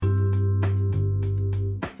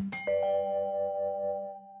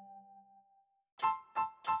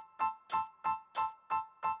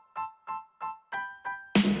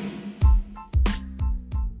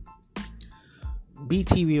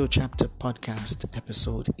BTWO Chapter Podcast,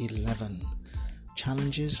 Episode 11,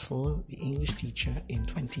 Challenges for the English Teacher in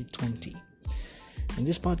 2020. In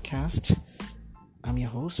this podcast, I'm your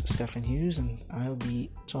host, Stephen Hughes, and I'll be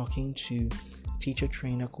talking to teacher,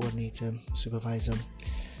 trainer, coordinator, supervisor,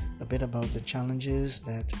 a bit about the challenges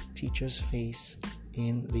that teachers face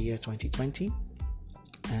in the year 2020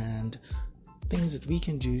 and things that we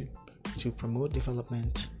can do to promote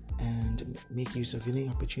development and make use of learning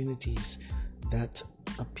opportunities that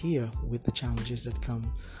appear with the challenges that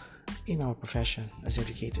come in our profession as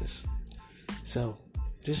educators. So,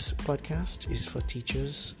 this podcast is for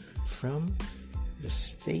teachers from the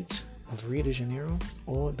state of Rio de Janeiro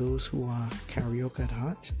or those who are Carioca at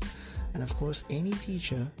heart, and of course any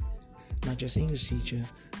teacher, not just English teacher,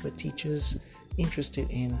 but teachers interested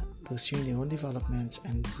in pursuing their own development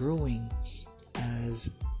and growing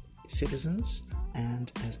as citizens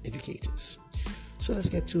and as educators. So let's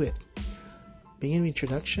get to it. Beginning with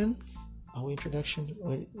introduction. Our introduction,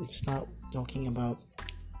 we start talking about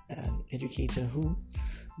an educator who,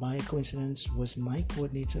 by coincidence, was my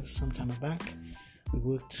coordinator some time back. We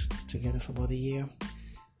worked together for about a year,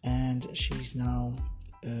 and she's now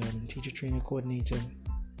teacher trainer coordinator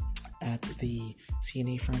at the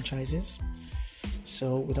CNA franchises.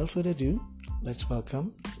 So without further ado, let's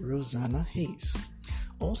welcome Rosanna Hayes,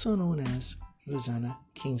 also known as Rosanna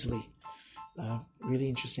Kingsley. Really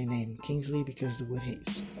interesting name, Kingsley, because the word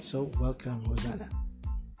Hayes. So welcome, Rosanna.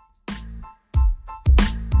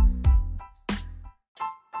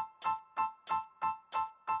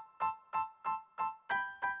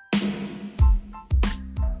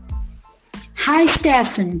 Hi,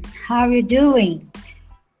 Stephen. How are you doing?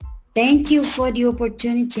 Thank you for the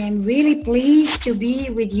opportunity. I'm really pleased to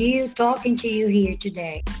be with you, talking to you here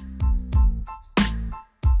today.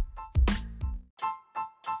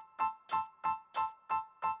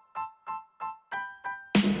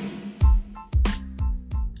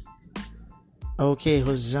 Okay,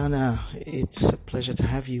 Rosanna, it's a pleasure to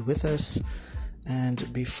have you with us.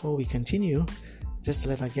 And before we continue, just to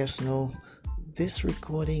let our guests know, this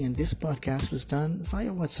recording and this podcast was done via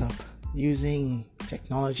WhatsApp using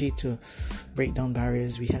technology to break down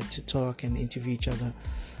barriers. We had to talk and interview each other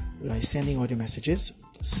by sending audio messages.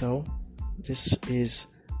 So this is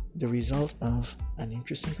the result of an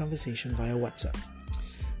interesting conversation via WhatsApp.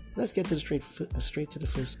 Let's get to straight to the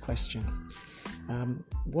first question.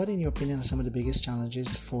 What, in your opinion, are some of the biggest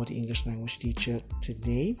challenges for the English language teacher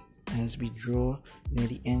today as we draw near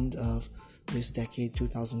the end of this decade,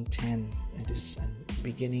 2010, and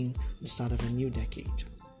beginning the start of a new decade?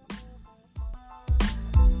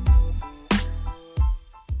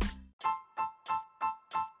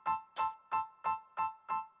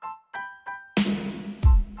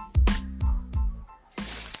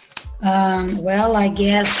 Well, I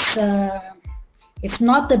guess if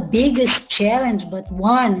not the biggest challenge, but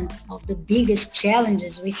one of the biggest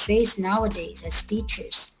challenges we face nowadays as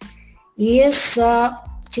teachers is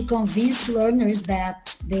to convince learners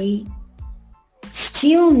that they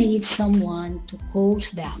still need someone to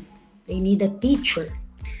coach them. They need a teacher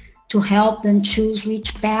to help them choose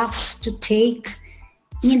which paths to take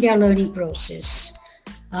in their learning process.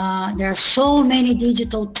 There are so many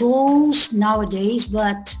digital tools nowadays,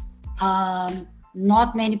 but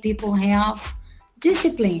not many people have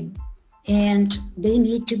discipline, and they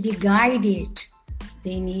need to be guided.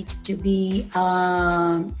 They need to be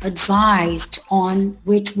advised on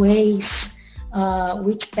which ways,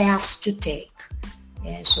 which paths to take.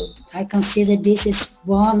 So I consider this is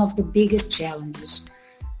one of the biggest challenges.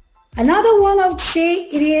 Another one I would say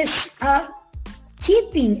it is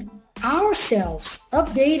keeping ourselves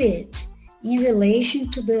updated in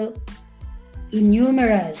relation to the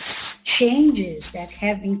innumerous changes that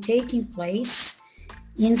have been taking place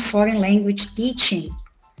in foreign language teaching,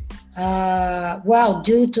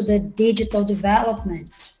 due to the digital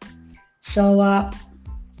development. So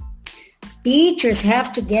teachers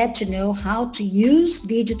have to get to know how to use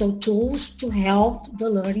digital tools to help the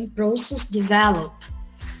learning process develop.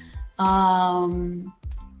 And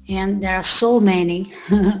there are so many,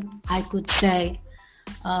 I could say.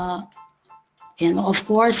 And of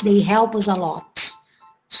course, they help us a lot.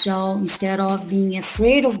 So instead of being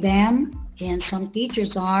afraid of them, and some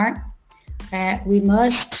teachers are, we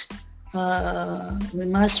must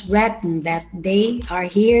reckon that they are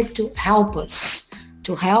here to help us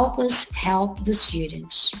help the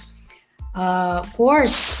students. Of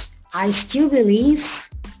course, I still believe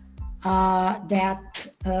that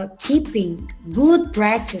keeping good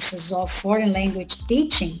practices of foreign language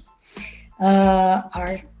teaching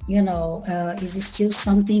is still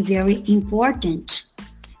something very important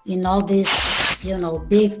in all this,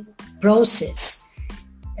 big process.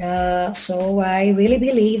 So I really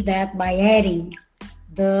believe that by adding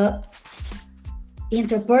the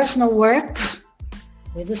interpersonal work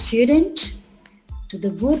with the student to the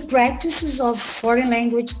good practices of foreign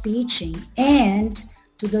language teaching and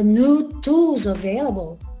to the new tools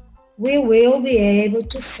available, we will be able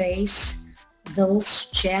to face those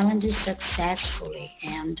challenges successfully,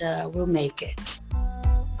 and we'll make it.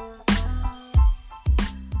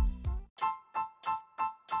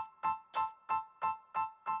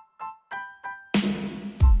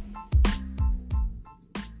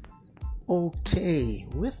 Okay,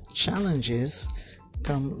 with challenges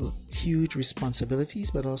come huge responsibilities,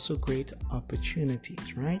 but also great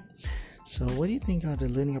opportunities, right? So, what do you think are the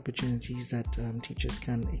learning opportunities that teachers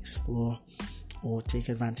can explore or take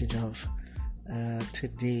advantage of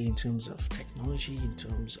today in terms of technology, in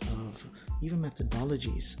terms of even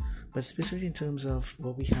methodologies, but specifically in terms of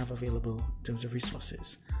what we have available in terms of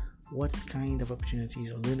resources? What kind of opportunities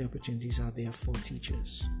or learning opportunities are there for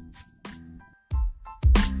teachers?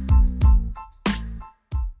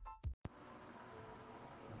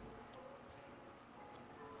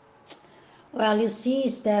 Well, you see,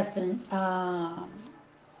 Stefan,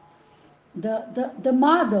 the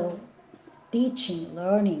model teaching,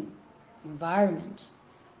 learning environment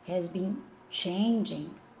has been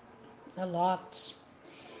changing a lot.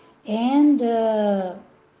 And the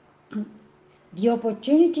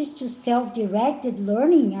opportunities to self-directed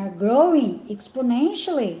learning are growing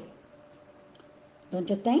exponentially, don't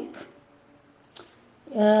you think?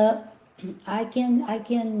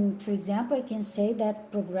 For example, I can say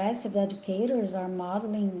that progressive educators are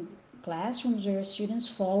modeling classrooms where students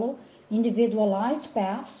follow individualized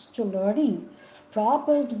paths to learning,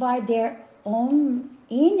 propelled by their own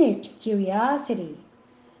innate curiosity,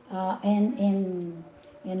 and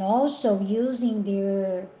also using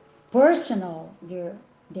their personal,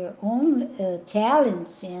 their own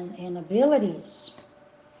talents and abilities.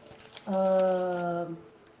 Uh,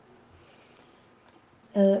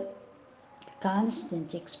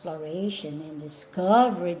 Constant exploration and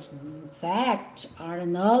discovery, in fact, are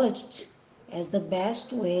acknowledged as the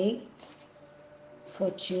best way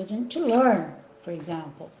for children to learn, for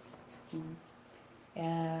example.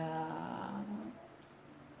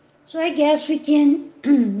 So I guess we can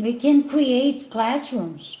we can create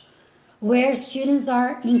classrooms where students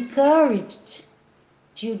are encouraged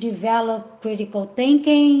to develop critical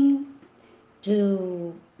thinking,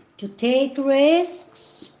 to take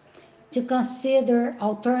risks, to consider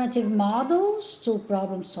alternative models to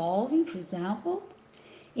problem solving, for example,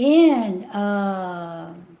 and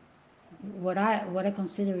what I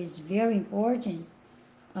consider is very important,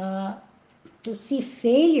 to see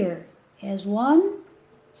failure as one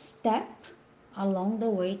step along the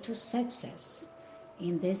way to success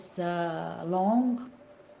in this long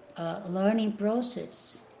learning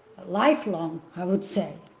process, lifelong, I would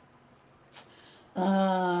say.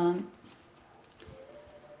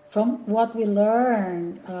 From what we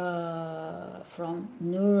learn from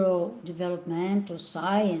neurodevelopmental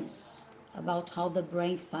science about how the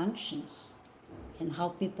brain functions and how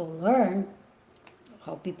people learn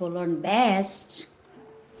best,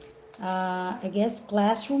 I guess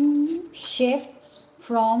classroom shifts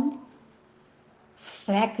from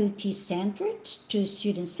faculty-centered to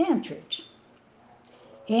student-centered.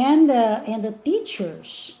 And the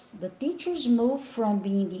teachers move from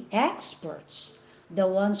being the experts, the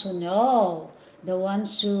ones who know, the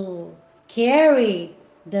ones who carry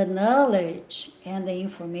the knowledge and the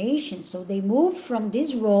information. So they move from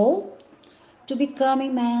this role to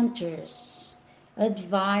becoming mentors,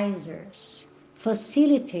 advisors,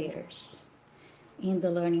 facilitators in the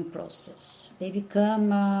learning process. They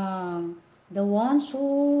become the ones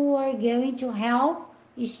who are going to help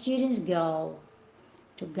students go,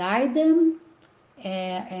 to guide them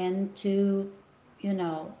and to,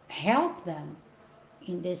 help them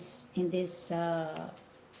in this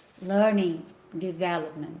learning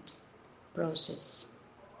development process.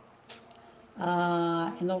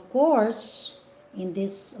 And of course, in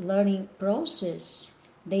this learning process,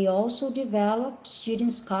 they also develop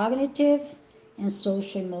students' cognitive and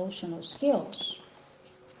social emotional skills.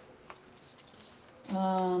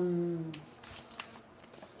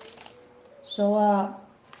 So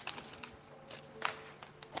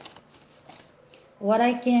what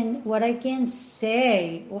I can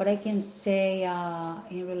say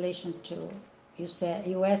in relation to,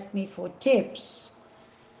 you asked me for tips.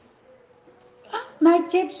 My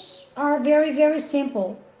tips are very, very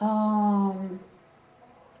simple.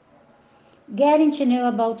 Getting to know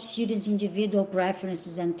about students' individual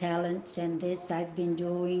preferences and talents, and this I've been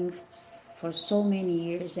doing for so many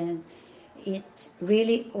years, and it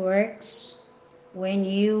really works when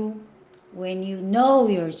you know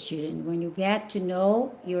your student, when you get to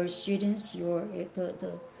know your students,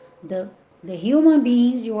 the human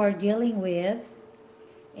beings you are dealing with,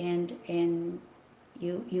 and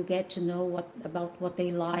you get to know what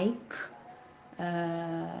they like,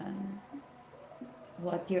 uh,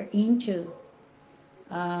 what they're into.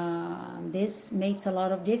 This makes a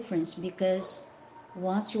lot of difference, because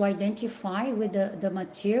once you identify with the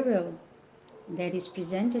material that is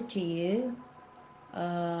presented to you,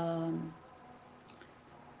 um,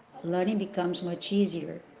 learning becomes much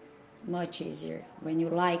easier when you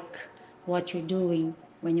like what you're doing,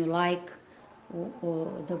 when you like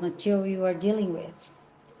the material you are dealing with.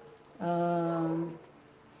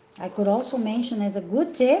 I could also mention as a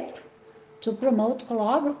good tip to promote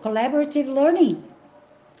collaborative learning,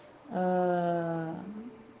 uh,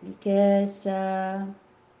 because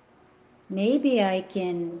maybe I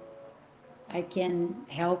can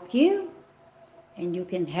help you and you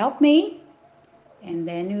can help me, and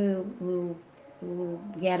then we'll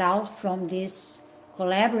get out from this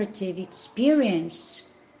collaborative experience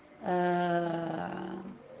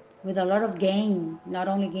with a lot of gain, not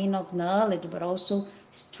only gain of knowledge but also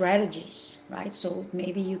strategies, right? So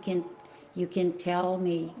maybe you can tell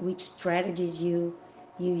me which strategies you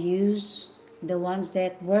use, the ones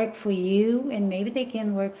that work for you, and maybe they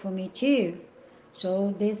can work for me too.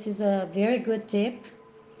 So this is a very good tip.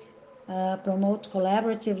 Promote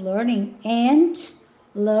collaborative learning and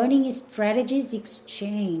learning strategies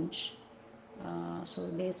exchange. So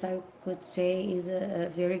this I could say is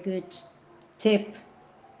a very good tip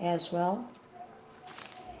as well.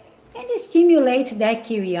 And stimulate that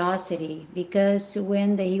curiosity, because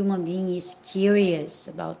when the human being is curious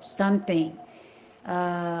about something,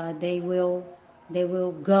 they will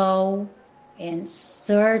go and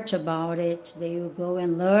search about it. They will go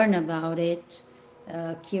and learn about it.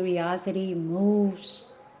 Curiosity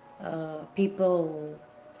moves people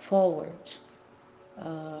forward.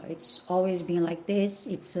 It's always been like this.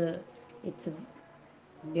 It's a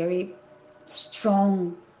very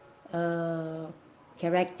strong uh,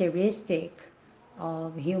 characteristic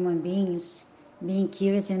of human beings, being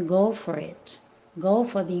curious and go for it, go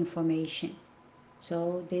for the information.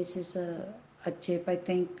 So this is a tip I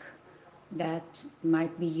think that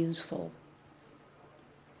might be useful.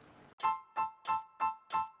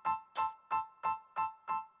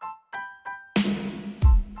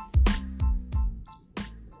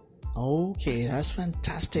 Okay, that's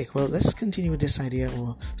fantastic. Well, let's continue with this idea,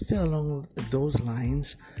 or still along those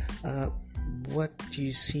lines. What do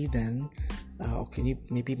you see then? Or can you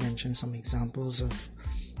maybe mention some examples of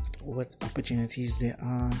what opportunities there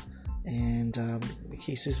are, and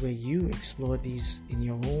cases where you explored these in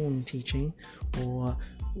your own teaching, or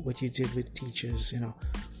what you did with teachers?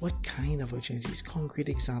 What kind of opportunities, concrete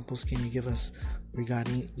examples can you give us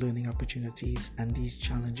regarding learning opportunities and these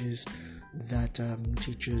challenges that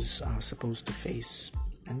teachers are supposed to face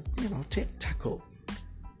and tackle?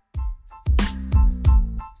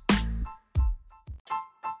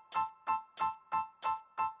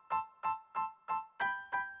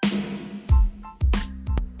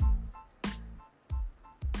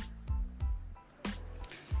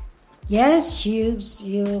 Yes,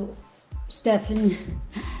 Stefan,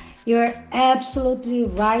 you're absolutely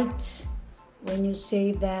right when you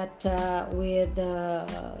say that with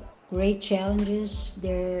great challenges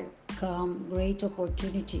there come great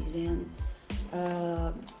opportunities, and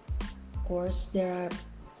of course there are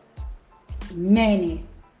many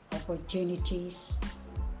opportunities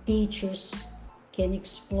teachers can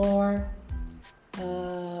explore,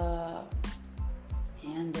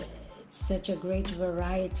 and it's such a great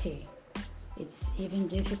variety. It's even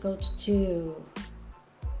difficult to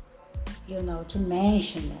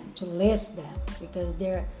mention them, to list them, because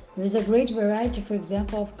there is a great variety, for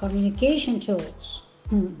example, of communication tools.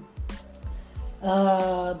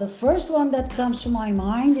 The first one that comes to my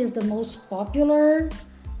mind is the most popular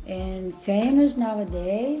and famous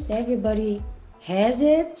nowadays. Everybody has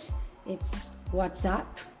it. It's WhatsApp,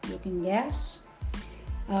 you can guess.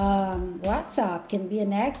 WhatsApp can be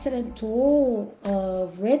an excellent tool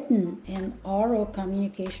of written and oral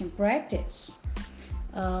communication practice.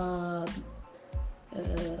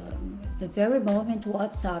 The very moment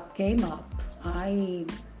WhatsApp came up, I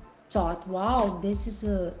thought, wow, this is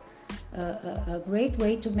a great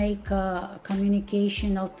way to make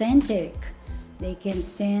communication authentic. They can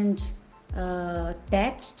send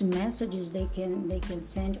text messages, they can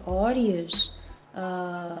send audios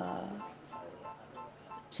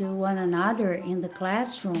to one another in the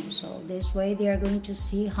classroom. So this way they are going to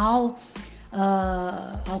see how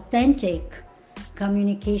authentic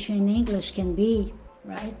communication in English can be.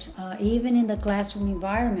 right? Even in the classroom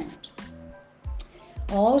environment.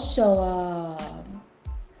 Also,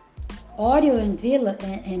 audio and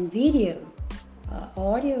video.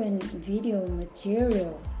 Audio and video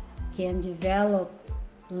material can develop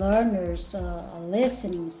learners'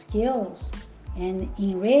 listening skills and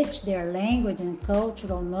enrich their language and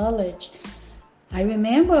cultural knowledge. I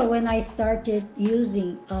remember when I started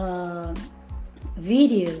using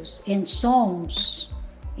videos and songs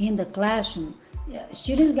in the classroom,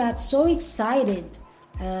 students got so excited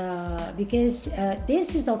because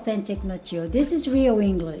this is authentic material, this is real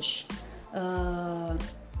English.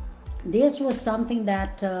 This was something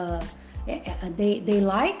that they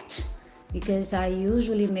liked, because I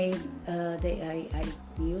usually I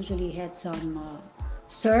usually had some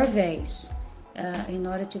surveys in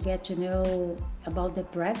order to get to know about the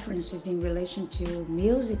preferences in relation to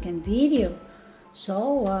music and video.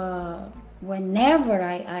 So whenever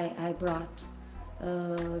I brought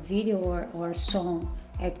video or song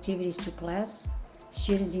activities to class,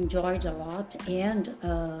 students enjoyed a lot, and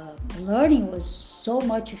learning was so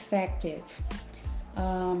much effective.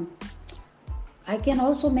 I can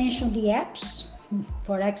also mention the apps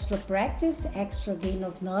for extra practice, extra gain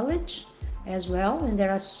of knowledge as well, and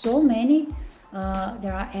there are so many.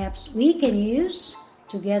 There are apps we can use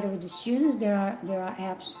together with the students. There are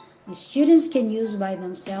apps the students can use by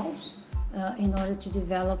themselves in order to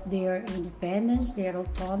develop their independence, their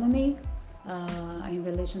autonomy in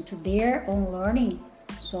relation to their own learning.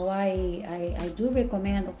 So I do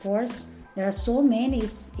recommend, of course, there are so many,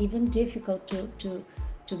 it's even difficult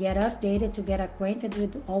to get updated, to get acquainted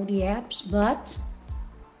with all the apps, but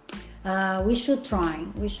we should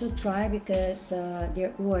try because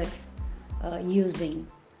they're worth using.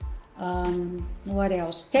 What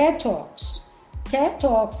else? TED Talks. TED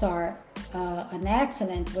Talks are an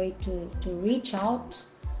excellent way to reach out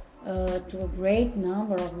to a great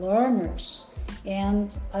number of learners.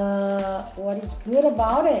 And what is good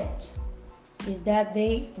about it is that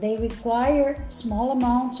they require small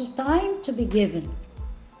amounts of time to be given.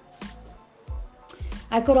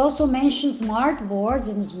 I could also mention smart boards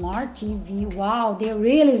and smart TV. Wow, they're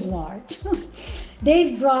really smart.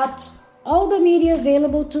 They've brought all the media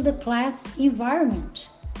available to the class environment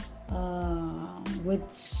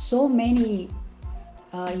with so many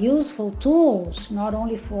useful tools, not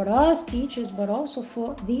only for us teachers, but also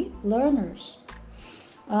for the learners.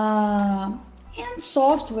 And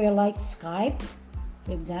software like Skype,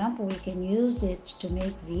 for example, we can use it to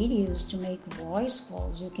make videos, to make voice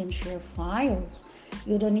calls, you can share files.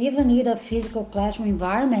 You don't even need a physical classroom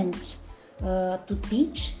environment to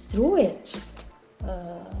teach through it.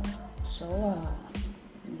 So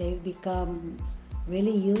they've become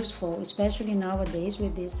really useful, especially nowadays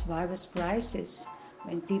with this virus crisis,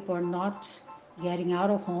 when people are not getting out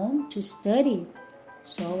of home to study.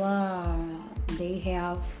 So they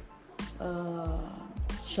have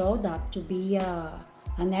showed up to be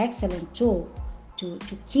an excellent tool to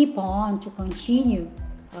keep on, to continue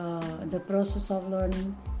the process of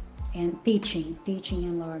learning and teaching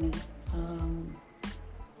and learning.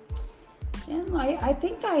 And I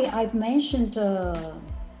think I've mentioned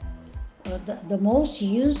the most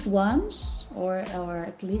used ones, or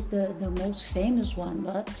at least the most famous one,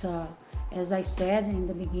 but as I said in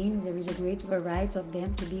the beginning, there is a great variety of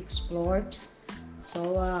them to be explored,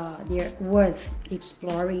 so they're worth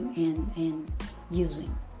exploring and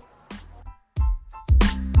using.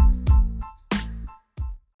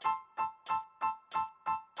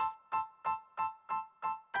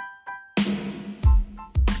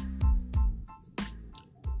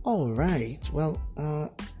 All right, well,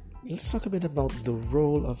 let's talk a bit about the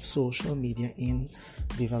role of social media in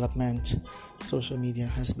development. Social media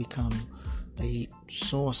has become a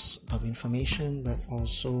source of information, but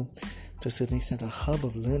also to a certain extent a hub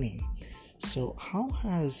of learning. So how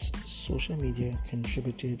has social media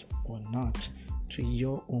contributed or not to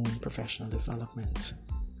your own professional development?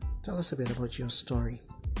 Tell us a bit about your story.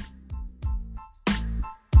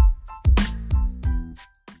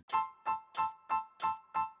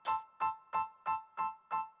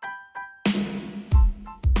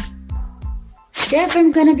 Steph,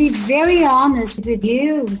 I'm going to be very honest with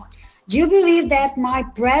you. Do you believe that my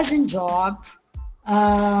present job,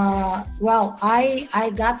 I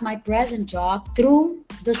got my present job through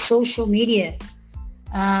the social media.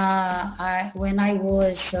 When I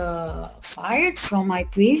was fired from my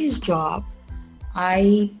previous job,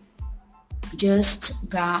 I just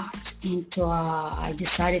got into, I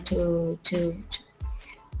decided to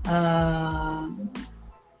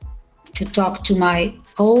talk to my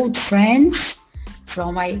old friends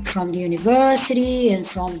from the university and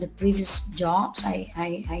from the previous jobs I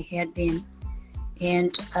had been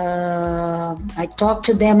And I talked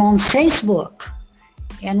to them on Facebook,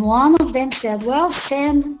 and one of them said, well,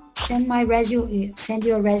 send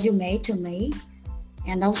your resume to me,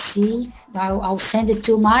 and I'll send it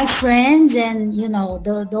to my friends, and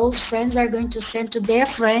those friends are going to send to their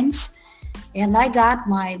friends. And I got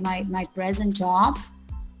my present job.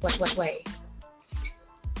 What way?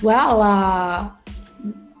 Well,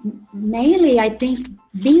 mainly I think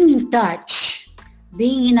being in touch,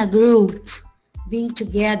 being in a group, being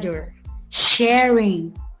together,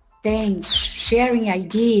 sharing things, sharing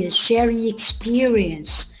ideas, sharing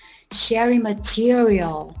experience, sharing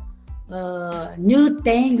material, new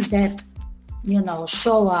things that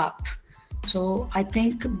show up. So I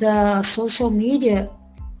think the social media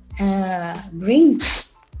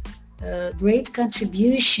brings great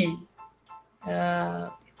contribution.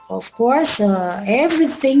 Of course,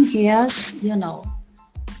 everything has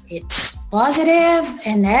its positive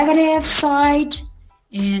and negative side,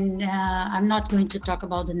 and I'm not going to talk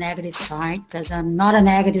about the negative side because I'm not a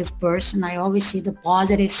negative person. I always see the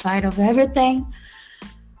positive side of everything.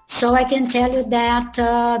 So I can tell you that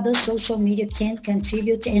the social media can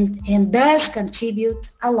contribute and does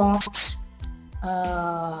contribute a lot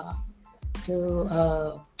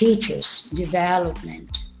to teachers'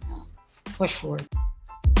 development, for sure.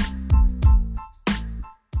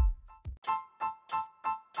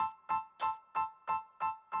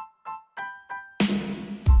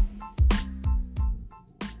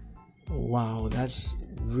 Wow, that's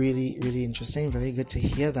really, really interesting. Very good to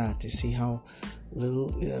hear that, to see how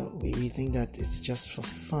little we think that it's just for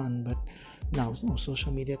fun, but now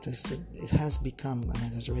social media it has become, and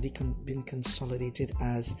it has already been consolidated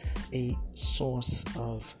as a source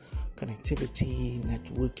of connectivity,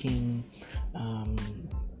 networking,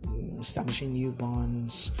 establishing new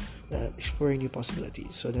bonds, exploring new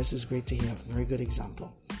possibilities. So this is great to hear. Very good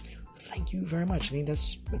example. Thank you very much. I think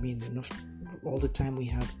enough all the time we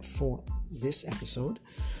have for this episode.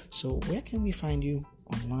 So where can we find you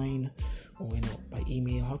online, or by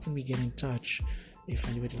email? How can we get in touch if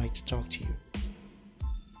anybody would like to talk to you?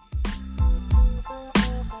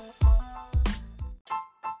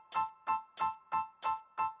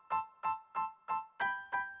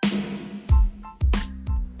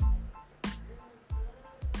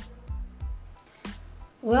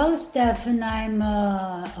 Well, Stephen, I'm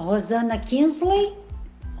Rosanna Kinsley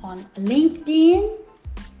on LinkedIn,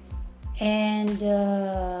 and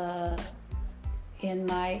in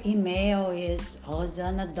my email is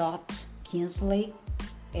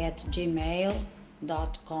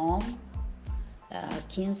rosanna.kinsley@gmail.com.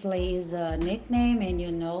 Kinsley is a nickname, and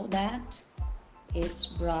you know that. It's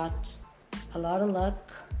brought a lot of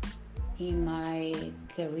luck in my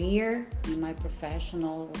career, in my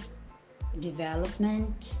professional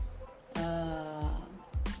development.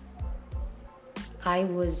 I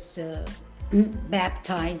was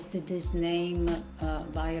baptized to this name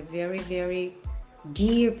by a very, very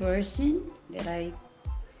dear person that I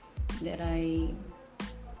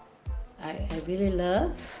really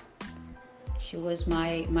love. She was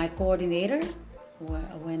my coordinator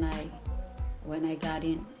when I got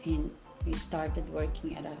in we started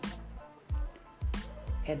working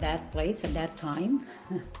at that place at that time.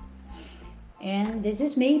 And this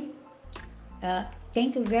is me.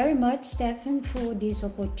 Thank you very much, Stefan, for this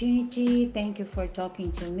opportunity. Thank you for talking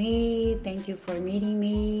to me. Thank you for meeting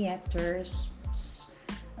me after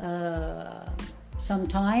some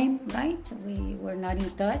time, right? We were not in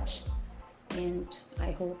touch, and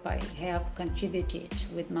I hope I have contributed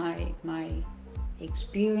with my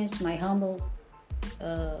experience, my humble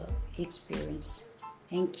experience.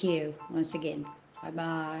 Thank you once again.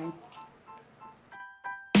 Bye-bye.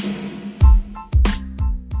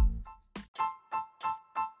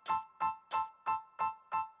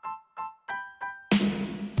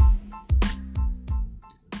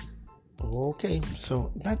 Okay,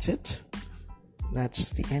 so that's it. That's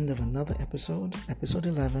the end of another episode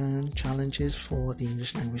 11, Challenges for the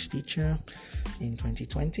English Language Teacher in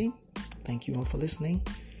 2020. Thank you all for listening,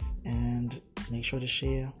 and make sure to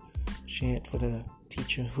share it for the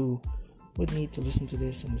teacher who would need to listen to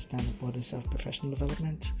this and understand the importance of professional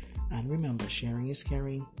development. And remember, sharing is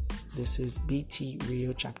caring. This is BT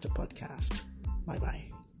Rio Chapter Podcast.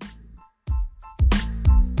 Bye-bye.